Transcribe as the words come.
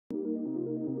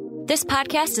This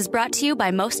podcast is brought to you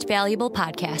by Most Valuable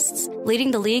Podcasts,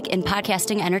 leading the league in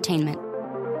podcasting entertainment.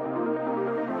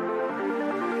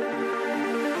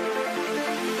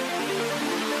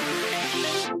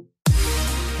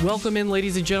 Welcome in,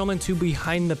 ladies and gentlemen, to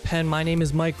Behind the Pen. My name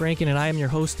is Mike Rankin, and I am your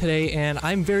host today, and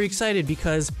I'm very excited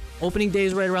because opening day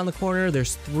is right around the corner.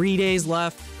 There's 3 days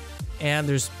left, and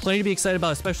there's plenty to be excited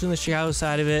about, especially in the Chicago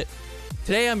side of it.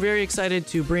 Today, I'm very excited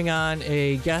to bring on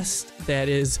a guest that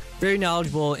is very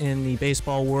knowledgeable in the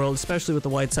baseball world, especially with the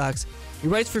White Sox. He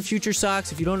writes for Future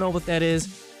Sox. If you don't know what that is,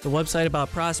 the website about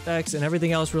prospects and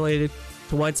everything else related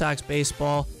to White Sox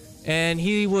baseball. And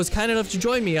he was kind enough to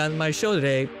join me on my show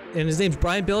today, and his name's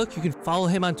Brian Bilek. You can follow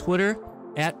him on Twitter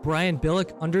at Brian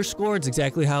Bilek _. It's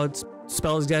exactly how it's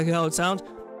spelled, exactly how it sounds.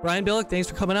 Brian Bilek, thanks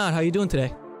for coming on. How are you doing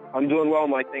today? I'm doing well,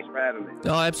 Mike. Thanks for having me.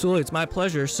 Oh, absolutely. It's my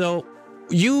pleasure. So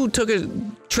you took a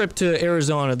trip to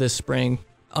Arizona this spring.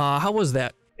 How was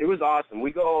that? It was awesome.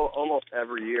 We go almost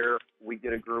every year. We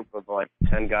get a group of like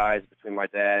 10 guys between my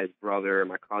dad, his brother,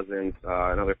 my cousins,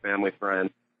 another family friend.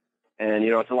 And,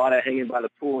 you know, it's a lot of hanging by the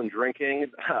pool and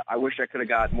drinking. I wish I could have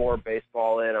got more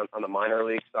baseball in on the minor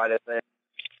league side of things.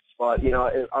 But, you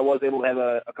know, I was able to have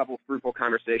a couple of fruitful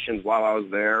conversations while I was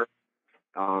there.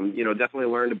 You know, definitely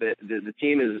learned a bit. The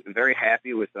team is very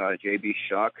happy with J.B.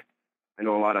 Shuck. I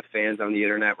know a lot of fans on the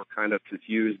internet were kind of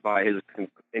confused by his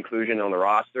inclusion on the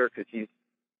roster because he's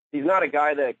not a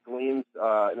guy that gleams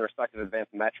in respect of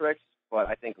advanced metrics, but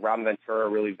I think Robin Ventura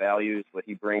really values what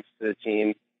he brings to the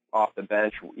team off the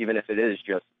bench, even if it is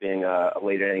just being a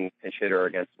late-inning pinch hitter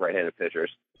against right-handed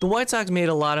pitchers. The White Sox made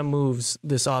a lot of moves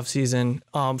this offseason.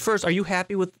 First, are you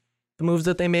happy with the moves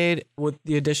that they made with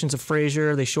the additions of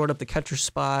Frazier? They shored up the catcher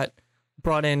spot,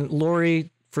 brought in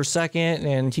Laurie for second,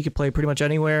 and he could play pretty much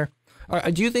anywhere.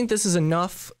 Do you think this is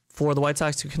enough for the White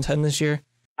Sox to contend this year?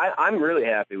 I'm really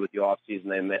happy with the offseason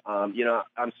they made. You know,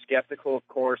 I'm skeptical, of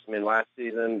course. I mean, last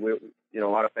season, a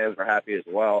lot of fans were happy as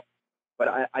well.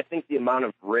 But I think the amount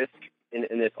of risk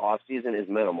in this offseason is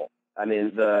minimal. I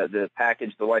mean, the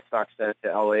package the White Sox sent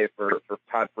to L.A. for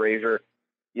Todd Frazier,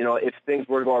 you know, if things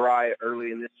were to go awry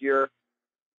early in this year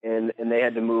and they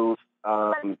had to move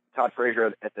Todd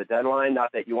Frazier at the deadline,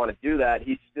 not that you want to do that,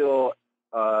 he's still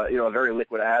a very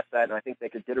liquid asset, and I think they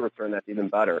could get a return that's even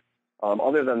better.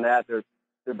 Other than that,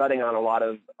 they're betting on a lot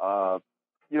of,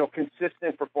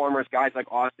 consistent performers, guys like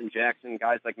Austin Jackson,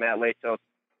 guys like Matt Latos,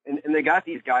 and they got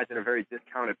these guys at a very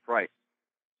discounted price.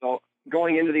 So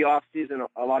going into the offseason,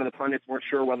 a lot of the pundits weren't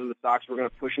sure whether the Sox were going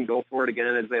to push and go for it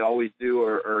again, as they always do,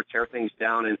 or tear things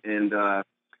down and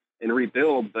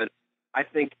rebuild. But I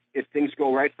think if things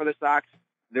go right for the Sox,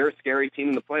 they're a scary team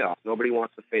in the playoffs. Nobody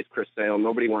wants to face Chris Sale.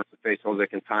 Nobody wants to face Jose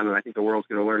Quintana. And I think the world's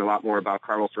going to learn a lot more about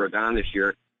Carlos Rodon this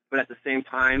year. But at the same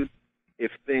time,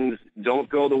 if things don't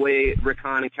go the way Rick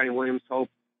Hahn and Kenny Williams hope,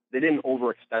 they didn't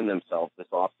overextend themselves this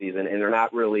offseason, and they're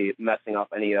not really messing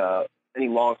up any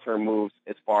long-term moves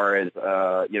as far as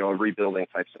a rebuilding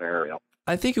type scenario.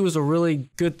 I think it was a really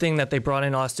good thing that they brought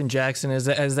in Austin Jackson as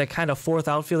that kind of fourth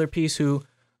outfielder piece who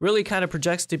really kind of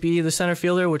projects to be the center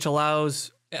fielder, which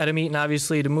allows Adam Eaton,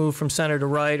 obviously, to move from center to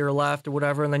right or left or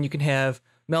whatever, and then you can have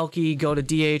Melky go to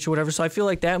DH or whatever. So I feel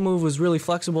like that move was really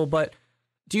flexible. But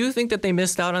do you think that they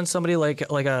missed out on somebody like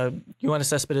a Yoenis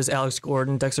Cespedes, Alex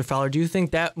Gordon, Dexter Fowler? Do you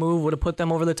think that move would have put them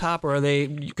over the top, or are they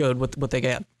good with what they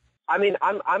get? I mean,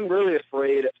 I'm really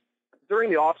afraid. During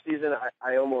the offseason,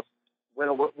 I almost went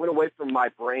away from my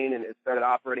brain and started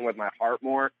operating with my heart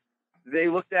more. They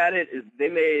looked at it as they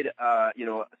made a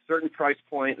certain price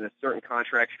point and a certain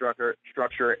contract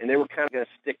structure, and they were kind of going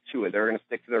to stick to it. They were going to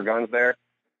stick to their guns there.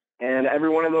 And every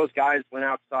one of those guys went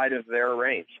outside of their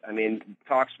range. I mean,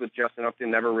 talks with Justin Upton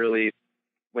never really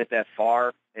went that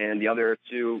far, and the other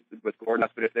two with Gordon,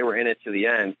 but if they were in it to the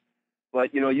end.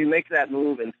 But, you make that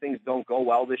move and things don't go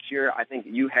well this year, I think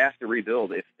you have to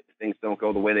rebuild if things don't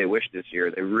go the way they wish this year.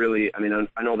 They really, I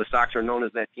know the Sox are known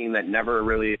as that team that never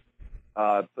really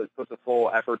puts a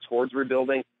full effort towards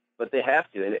rebuilding, but they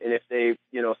have to. And if they,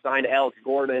 signed Alex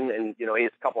Gordon and, he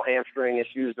has a couple hamstring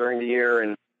issues during the year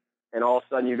and all of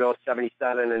a sudden you go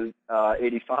 77 and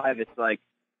 85, it's like,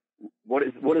 what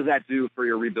does that do for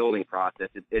your rebuilding process?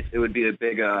 It would be a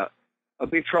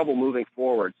big trouble moving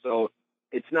forward. So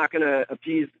it's not going to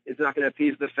appease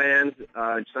the fans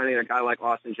signing a guy like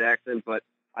Austin Jackson. But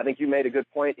I think you made a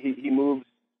good point. He moves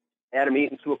Adam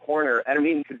Eaton to a corner. Adam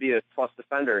Eaton could be a plus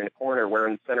defender in a corner, where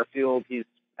in center field he's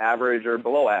average or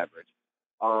below average.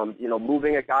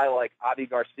 Moving a guy like Avi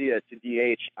Garcia to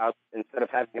DH out instead of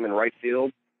having him in right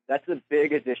field, that's a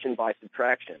big addition by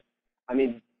subtraction. I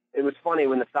mean, it was funny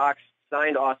when the Sox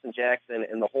signed Austin Jackson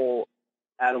and the whole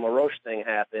Adam LaRoche thing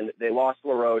happened, they lost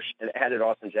LaRoche and added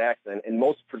Austin Jackson, and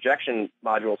most projection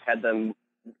modules had them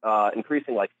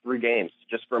increasing like 3 games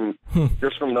just from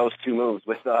those 2 moves,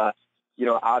 with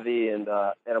Avi and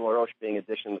Adam LaRoche being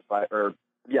additions by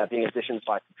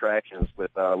subtractions,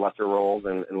 with lesser roles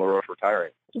and LaRoche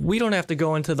retiring. We don't have to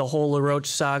go into the whole LaRoche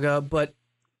saga, but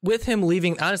with him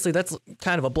leaving, honestly, that's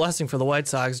kind of a blessing for the White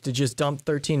Sox to just dump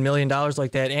 $13 million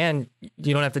like that, and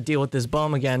you don't have to deal with this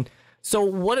bum again. So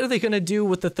what are they going to do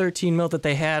with the $13 million that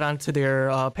they had onto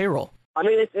their payroll? I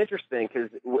mean, it's interesting because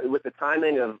with the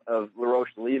timing of LaRoche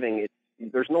leaving,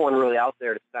 there's no one really out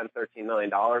there to spend $13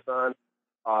 million on.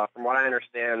 From what I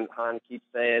understand, Han keeps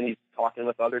saying he's talking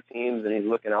with other teams and he's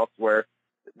looking elsewhere.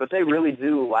 But they really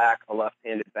do lack a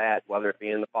left-handed bat, whether it be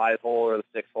in the 5-hole or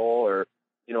the 6-hole or,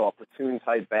 a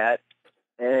platoon-type bat.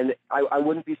 And I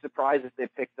wouldn't be surprised if they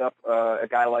picked up a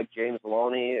guy like James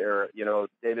Maloney, or,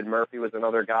 David Murphy was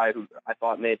another guy who I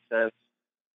thought made sense.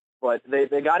 But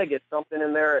they got to get something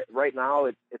in there. Right now,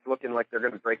 it's looking like they're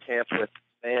going to break camp with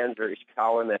Sands or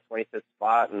Ishikawa in that 25th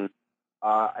spot, and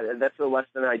that's a less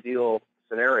than ideal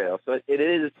scenario. So it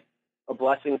is a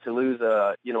blessing to lose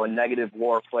a negative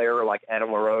WAR player like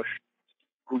Adam LaRoche,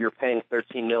 who you're paying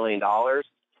 $13 million.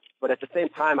 But at the same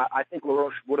time, I think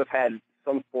LaRoche would have had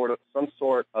some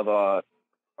sort of a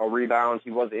rebound.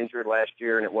 He was injured last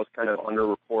year, and it was kind of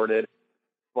underreported.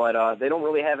 But they don't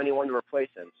really have anyone to replace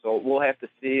him. So we'll have to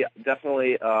see.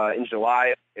 Definitely in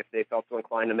July, if they felt so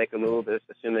inclined to make a move,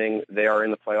 assuming they are in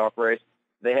the playoff race,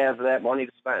 they have that money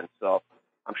to spend. So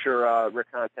I'm sure Rick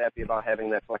Hahn's happy about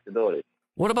having that flexibility.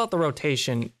 What about the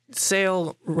rotation?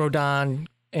 Sale, Rodon,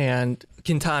 and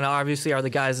Quintana obviously are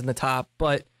the guys in the top,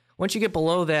 but once you get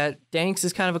below that, Danks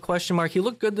is kind of a question mark. He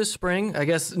looked good this spring. I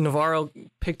guess Navarro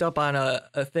picked up on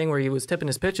a thing where he was tipping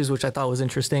his pitches, which I thought was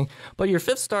interesting. But your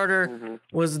 5th starter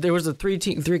was a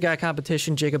 3-guy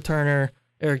competition: Jacob Turner,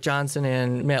 Eric Johnson,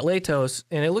 and Matt Latos.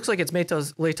 And it looks like it's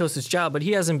Latos' job, but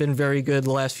he hasn't been very good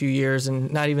the last few years,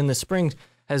 and not even this spring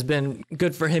has been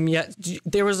good for him yet.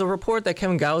 There was a report that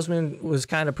Kevin Gausman was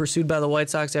kind of pursued by the White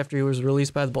Sox after he was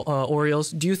released by the Orioles.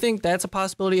 Do you think that's a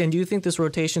possibility, and do you think this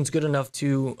rotation is good enough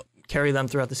to carry them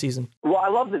throughout the season? Well, I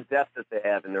love the depth that they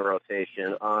have in their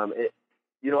rotation. A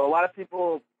lot of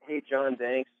people hate John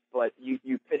Danks, but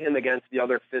you pit him against the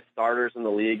other 5th starters in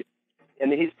the league,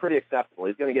 and he's pretty acceptable.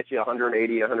 He's going to get you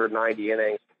 180, 190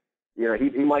 innings. He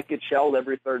might get shelled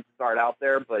every 3rd start out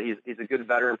there, but he's a good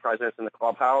veteran presence in the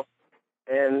clubhouse.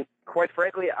 And quite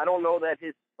frankly, I don't know that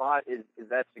his spot is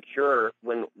that secure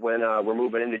when we're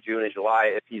moving into June and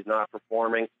July if he's not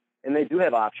performing. And they do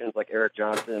have options like Eric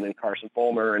Johnson and Carson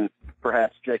Fulmer and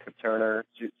perhaps Jacob Turner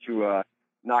to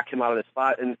knock him out of the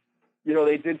spot. And,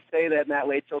 they did say that Matt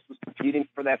Latos was competing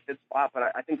for that 5th spot,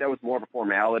 but I think that was more of a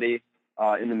formality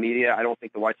in the media. I don't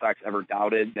think the White Sox ever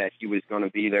doubted that he was going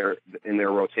to be there in their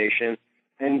rotation.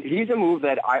 And he's a move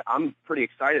that I'm pretty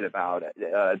excited about.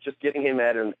 Just getting him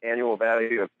at an annual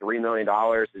value of $3 million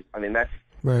that's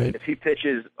right. If he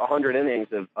pitches 100 innings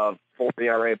of full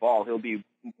ERA ball, he'll be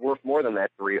worth more than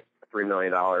that $3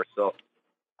 million. So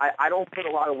I don't put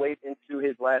a lot of weight into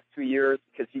his last 2 years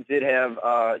because he did have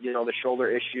the shoulder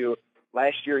issue.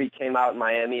 Last year he came out in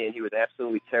Miami and he was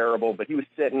absolutely terrible, but he was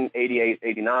sitting 88,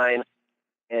 89.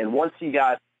 And once he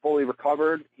got fully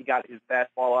recovered, he got his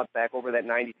fastball up back over that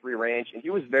 93 range, and he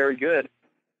was very good.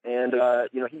 And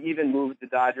he even moved the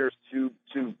Dodgers to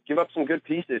give up some good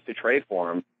pieces to trade for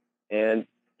him. And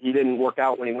he didn't work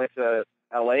out when he went to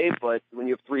L.A., but when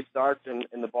you have 3 starts and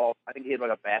the ball, I think he had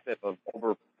like a BABIP of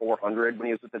over 400 when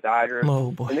he was with the Dodgers.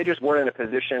 Oh, boy. And they just weren't in a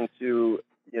position to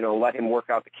let him work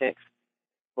out the kinks.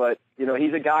 But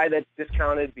he's a guy that's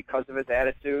discounted because of his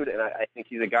attitude, and I think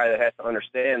he's a guy that has to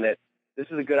understand that this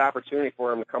is a good opportunity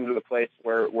for him to come to a place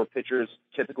where pitchers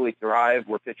typically thrive,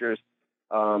 where pitchers,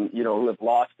 who have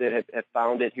lost it, have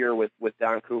found it here with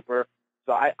Don Cooper.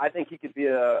 So I think he could be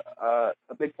a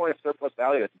big point of surplus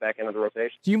value at the back end of the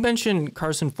rotation. You mentioned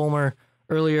Carson Fulmer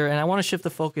earlier, and I want to shift the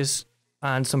focus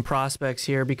on some prospects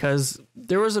here because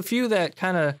there was a few that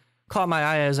kind of caught my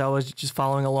eye as I was just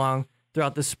following along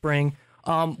throughout the spring.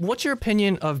 What's your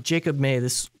opinion of Jacob May,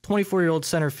 this 24-year-old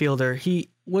center fielder? He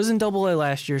was in Double-A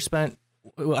last year, spent,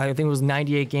 I think it was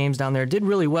 98 games down there, did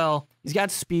really well. He's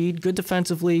got speed, good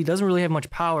defensively, doesn't really have much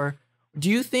power. Do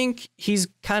you think he's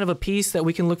kind of a piece that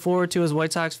we can look forward to as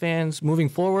White Sox fans moving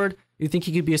forward? Do you think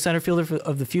he could be a center fielder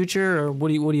of the future, or what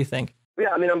do you think? Yeah,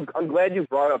 I mean, I'm glad you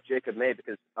brought up Jacob May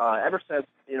because ever since,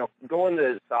 going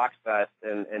to Sox Fest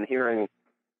and hearing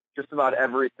just about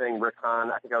everything Rick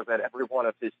Hahn, I think I was at every one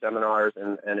of his seminars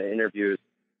and interviews,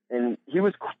 and he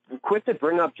was quick to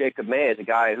bring up Jacob May as a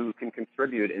guy who can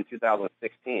contribute in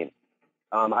 2016.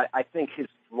 I think his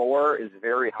floor is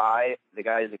very high. The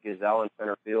guy is a gazelle in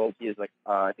center field. He is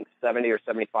I think 70 or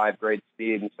 75 grade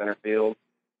speed in center field,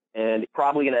 and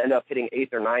probably going to end up hitting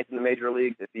 8th or 9th in the major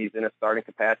leagues if he's in a starting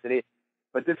capacity.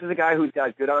 But this is a guy who's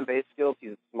got good on-base skills.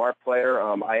 He's a smart player.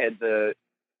 I had the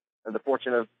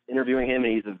fortune of interviewing him,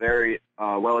 and he's a very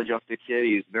well-adjusted kid.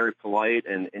 He's very polite,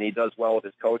 and he does well with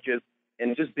his coaches.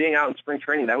 And just being out in spring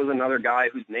training, that was another guy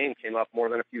whose name came up more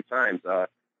than a few times.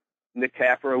 Nick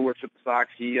Caffrey, who works with the Sox,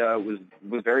 he was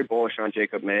very bullish on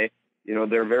Jacob May.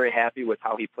 They're very happy with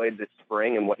how he played this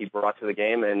spring and what he brought to the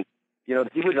game. And, he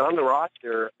was on the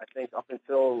roster, I think, up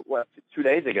until, 2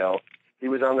 days ago. He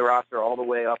was on the roster all the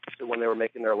way up to when they were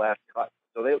making their last cut.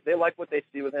 So they like what they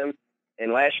see with him.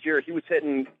 And last year, he was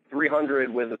hitting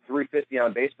 300 with a 350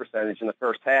 on base percentage in the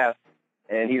first half.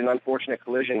 And he had an unfortunate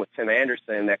collision with Tim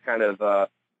Anderson that kind of,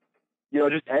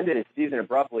 just ended his season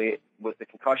abruptly with the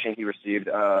concussion he received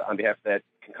on behalf of that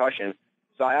concussion.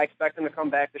 So I expect him to come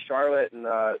back to Charlotte and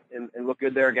look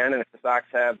good there again. And if the Sox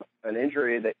have an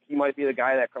injury, that he might be the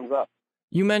guy that comes up.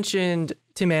 You mentioned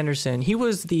Tim Anderson. He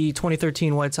was the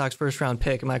 2013 White Sox first-round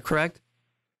pick. Am I correct?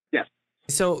 Yes.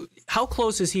 So how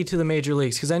close is he to the major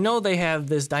leagues? Because I know they have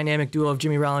this dynamic duo of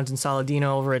Jimmy Rollins and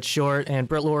Saladino over at short and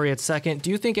Brett Lawrie at second. Do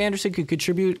you think Anderson could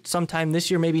contribute sometime this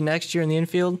year, maybe next year in the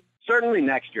infield? Certainly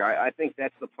next year. I think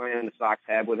that's the plan the Sox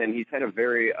have with him. He's had a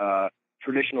very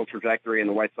traditional trajectory in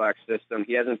the White Sox system.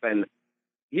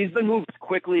 He's been moved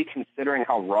quickly considering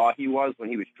how raw he was when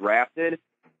he was drafted,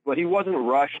 but he wasn't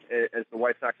rushed as the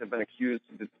White Sox have been accused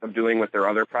of doing with their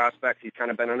other prospects. He's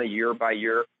kind of been on a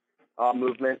year-by-year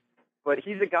movement. But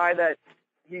he's a guy that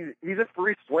he's a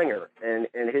free swinger, and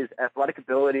his athletic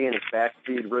ability and his bat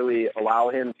speed really allow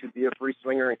him to be a free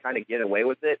swinger and kind of get away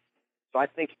with it. So I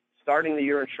think starting the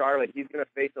year in Charlotte, he's going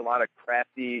to face a lot of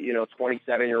crafty,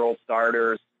 27-year-old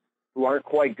starters who aren't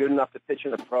quite good enough to pitch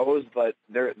in the pros, but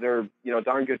they're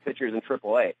darn good pitchers in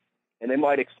AAA. And they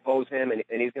might expose him, and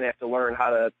he's going to have to learn how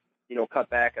to, cut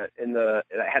back in the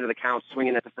ahead of the count,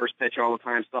 swinging at the first pitch all the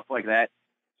time, stuff like that.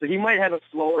 So he might have a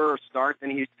slower start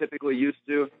than he's typically used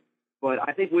to. But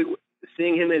I think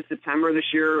seeing him in September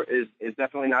this year is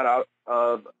definitely not out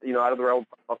of the realm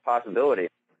of possibility.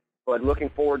 But looking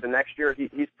forward to next year,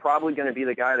 he's probably going to be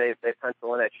the guy they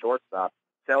pencil in at shortstop.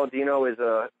 Saladino is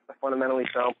a fundamentally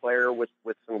sound player with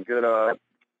some good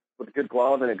with a good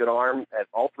glove and a good arm at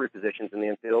all three positions in the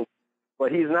infield.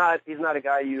 But he's not a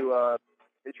guy you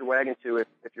hitch your wagon to if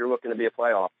you're looking to be a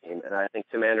playoff team. And I think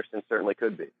Tim Anderson certainly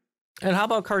could be. And how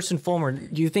about Carson Fulmer?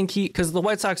 Do you think because the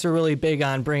White Sox are really big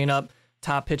on bringing up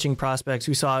top pitching prospects.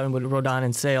 We saw it with Rodon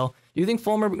and Sale. Do you think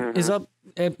Fulmer is up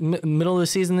at middle of the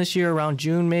season this year, around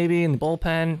June maybe, in the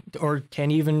bullpen, or can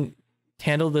he even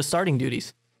handle the starting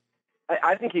duties?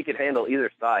 I think he could handle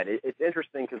either side. It's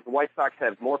interesting because the White Sox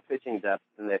have more pitching depth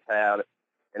than they've had,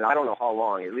 and I don't know how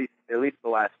long, at least the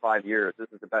last 5 years. This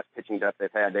is the best pitching depth they've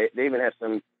had. They even have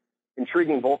some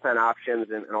intriguing bullpen options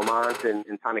in Omont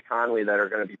and Tommy Conley that are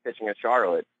going to be pitching at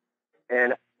Charlotte.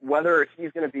 And whether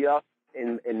he's going to be up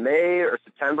in May or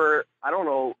September, I don't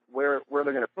know where they're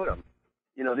going to put him.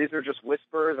 These are just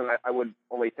whispers, and I would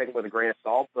only take it with a grain of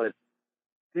salt, but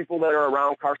people that are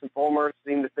around Carson Fulmer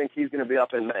seem to think he's going to be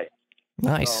up in May.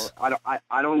 Nice. So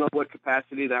I don't know what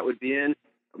capacity that would be in.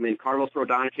 I mean, Carlos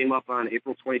Rodon came up on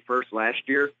April 21st last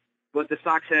year, but the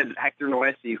Sox had Hector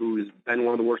Noesi, who's been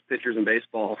one of the worst pitchers in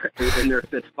baseball, in their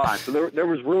fifth spot. So there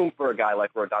was room for a guy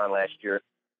like Rodon last year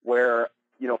where,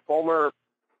 Fulmer,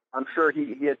 I'm sure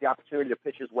he has the opportunity to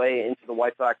pitch his way into the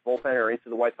White Sox bullpen or into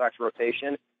the White Sox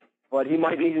rotation, but he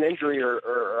might need an injury or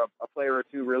a player or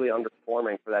two really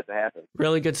underperforming for that to happen.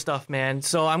 Really good stuff, man.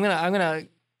 So I'm gonna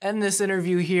end this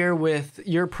interview here with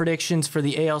your predictions for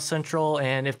the AL Central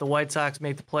and if the White Sox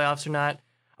make the playoffs or not.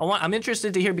 I'm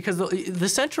interested to hear because the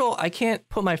Central, I can't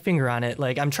put my finger on it.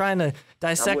 Like, I'm trying to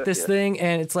dissect this thing,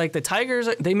 and it's like the Tigers,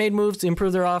 they made moves to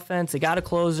improve their offense. They got a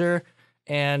closer.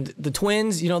 And the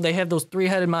Twins, they have those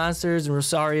three-headed monsters and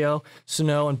Rosario,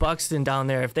 Sano, and Buxton down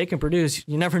there. If they can produce,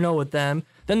 you never know with them.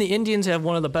 Then the Indians have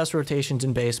one of the best rotations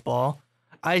in baseball.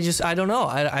 I don't know.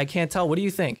 I can't tell. What do you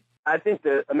think? I think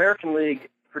the American League,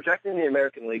 projecting the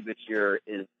American League this year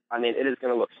it is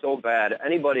going to look so bad.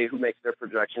 Anybody who makes their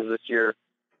projections this year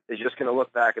is just going to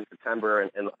look back in September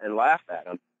and laugh at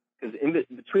them. Because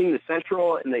between the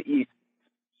Central and the East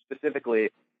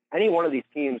specifically, any one of these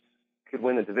teams could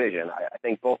win the division. I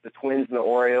think both the Twins and the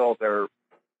Orioles are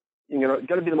going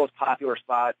to be the most popular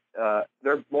spot.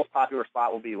 Their most popular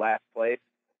spot will be last place.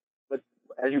 But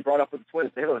as you brought up with the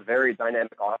Twins, they have a very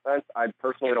dynamic offense. I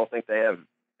personally don't think they have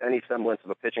any semblance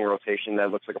of a pitching rotation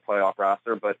that looks like a playoff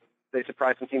roster, but they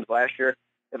surprised some teams last year.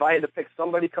 If I had to pick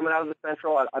somebody coming out of the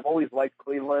Central, I've always liked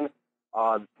Cleveland.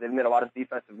 They've made a lot of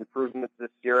defensive improvements this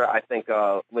year. I think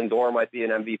Lindor might be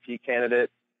an MVP candidate,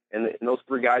 and those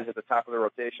three guys at the top of the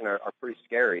rotation are pretty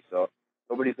scary. So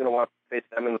nobody's going to want to face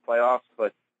them in the playoffs.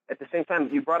 But at the same time,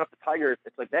 you brought up the Tigers.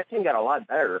 It's like that team got a lot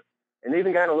better, and they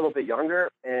even got a little bit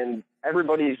younger, and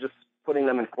everybody's just putting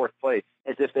them in fourth place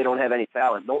as if they don't have any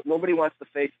talent. Nobody wants to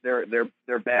face their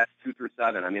bats 2 through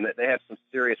 7. I mean, they have some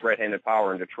serious right-handed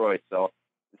power in Detroit. So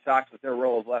the Sox, with their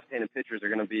role of left-handed pitchers, are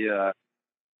going to be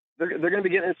they're going to be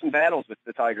getting in some battles with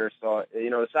the Tigers. So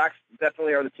the Sox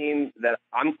definitely are the team that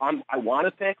I want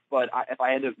to pick. But if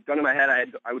I had a gun in my head,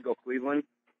 I would go Cleveland.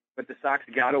 But the Sox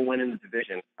got to win in the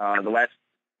division.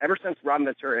 Ever since Robin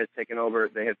Ventura has taken over,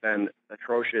 they have been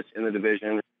atrocious in the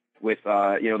division. With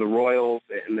the Royals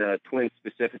and the Twins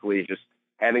specifically just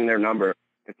having their number.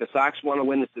 If the Sox want to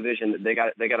win this division, they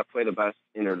got to play the best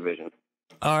in their division.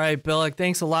 All right, Bilek,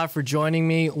 thanks a lot for joining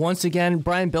me. Once again,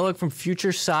 Brian Bilek from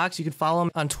Future Sox. You can follow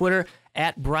him on Twitter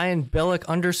at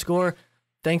 @BrianBilek_.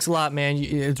 Thanks a lot, man.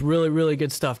 It's really, really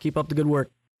good stuff. Keep up the good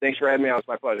work. Thanks for having me on. It's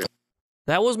my pleasure.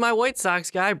 That was my White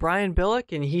Sox guy, Brian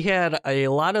Bilek, and he had a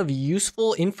lot of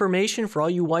useful information for all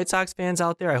you White Sox fans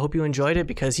out there. I hope you enjoyed it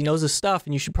because he knows his stuff,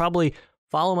 and you should probably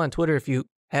follow him on Twitter if you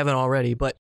haven't already. But